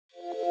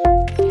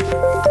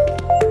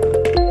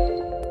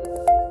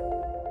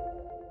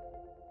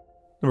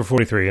Number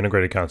 43,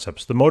 integrated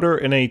concepts. The motor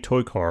in a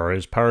toy car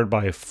is powered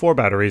by 4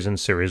 batteries in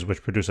series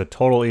which produce a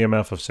total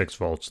EMF of 6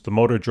 volts. The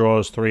motor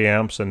draws 3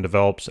 amps and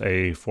develops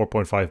a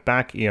 4.5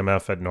 back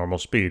EMF at normal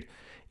speed.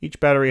 Each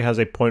battery has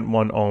a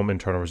 0.1 ohm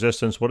internal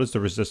resistance. What is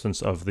the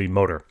resistance of the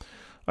motor?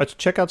 All right, so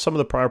check out some of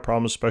the prior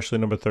problems, especially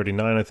number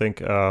 39, I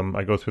think.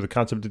 I go through the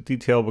concept in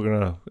detail. We're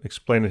going to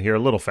explain it here a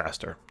little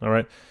faster, all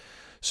right?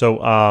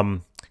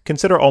 So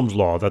consider Ohm's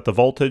law, that the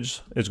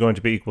voltage is going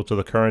to be equal to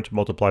the current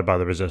multiplied by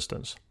the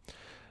resistance.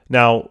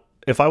 Now,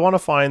 if I want to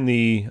find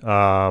the,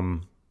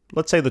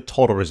 let's say the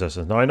total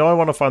resistance. Now, I know I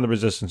want to find the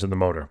resistance in the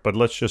motor, but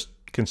let's just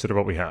consider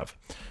what we have.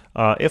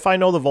 If I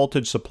know the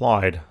voltage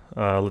supplied,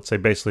 let's say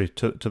basically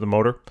to the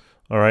motor,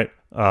 all right,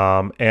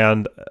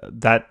 and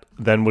that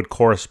then would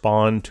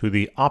correspond to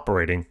the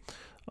operating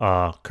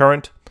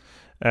current,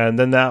 and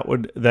then that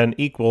would then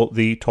equal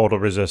the total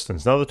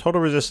resistance. Now, the total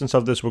resistance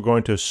of this we're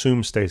going to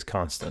assume stays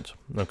constant,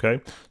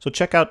 okay? So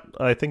check out,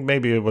 I think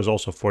maybe it was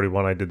also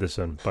 41 I did this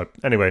in, but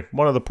anyway,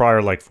 one of the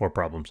prior like 4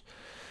 problems.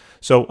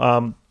 So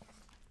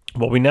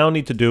what we now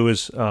need to do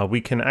is we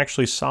can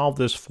actually solve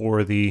this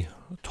for the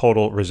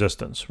total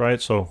resistance,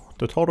 right? So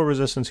the total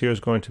resistance here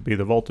is going to be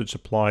the voltage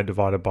supplied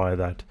divided by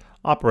that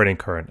operating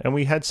current. And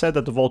we had said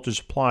that the voltage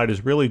supplied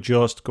is really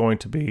just going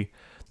to be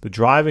the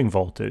driving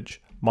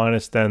voltage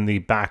minus then the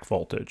back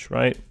voltage,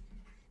 right?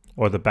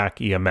 Or the back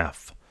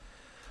EMF.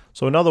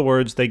 So in other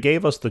words, they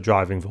gave us the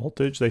driving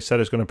voltage. They said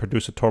it's going to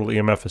produce a total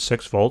EMF of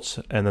 6 volts.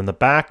 And then the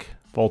back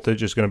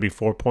voltage is going to be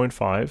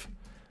 4.5.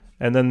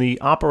 And then the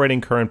operating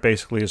current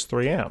basically is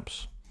 3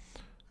 amps.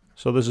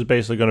 So this is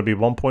basically going to be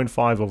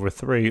 1.5 over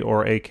 3,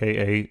 or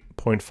aka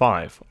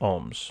 0.5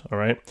 ohms, all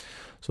right?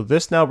 So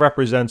this now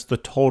represents the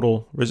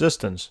total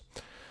resistance.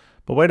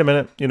 But wait a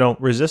minute, you know,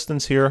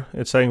 resistance here,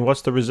 it's saying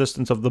what's the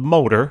resistance of the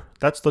motor?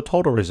 That's the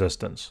total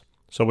resistance.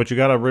 So what you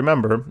got to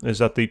remember is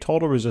that the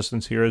total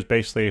resistance here is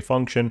basically a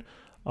function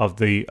of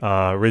the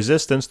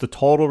resistance, the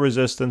total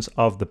resistance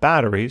of the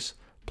batteries,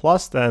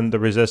 plus then the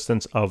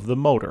resistance of the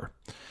motor.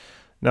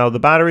 Now, the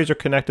batteries are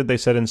connected, they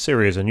said, in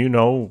series, and you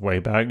know, way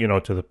back, you know,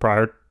 to the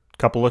prior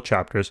couple of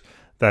chapters,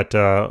 that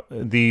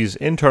these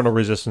internal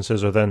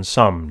resistances are then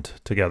summed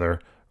together,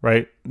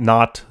 right?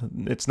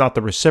 It's not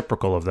the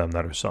reciprocal of them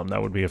that are summed.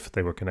 That would be if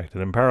they were connected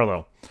in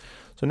parallel.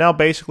 So now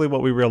basically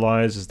what we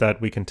realize is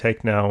that we can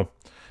take now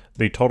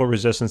the total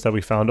resistance that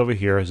we found over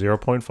here,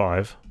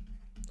 0.5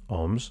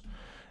 ohms,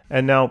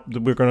 and now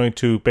we're going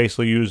to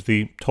basically use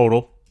the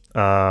total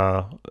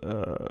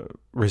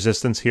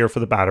resistance here for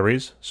the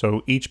batteries.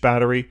 So each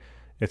battery,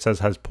 it says,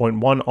 has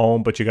 0.1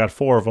 ohm, but you got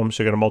 4 of them,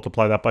 so you're going to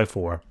multiply that by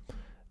 4.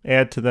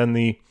 Add to then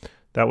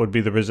that would be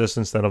the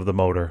resistance then of the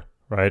motor,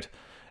 right?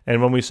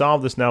 And when we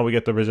solve this now, we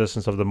get the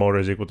resistance of the motor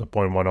is equal to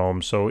 0.1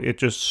 ohms. So it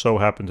just so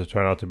happened to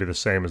turn out to be the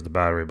same as the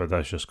battery, but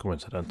that's just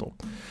coincidental.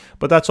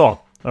 But that's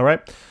all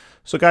right?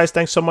 So guys,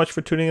 thanks so much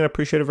for tuning in. I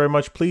appreciate it very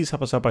much. Please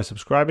help us out by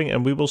subscribing,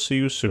 and we will see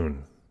you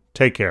soon.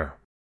 Take care.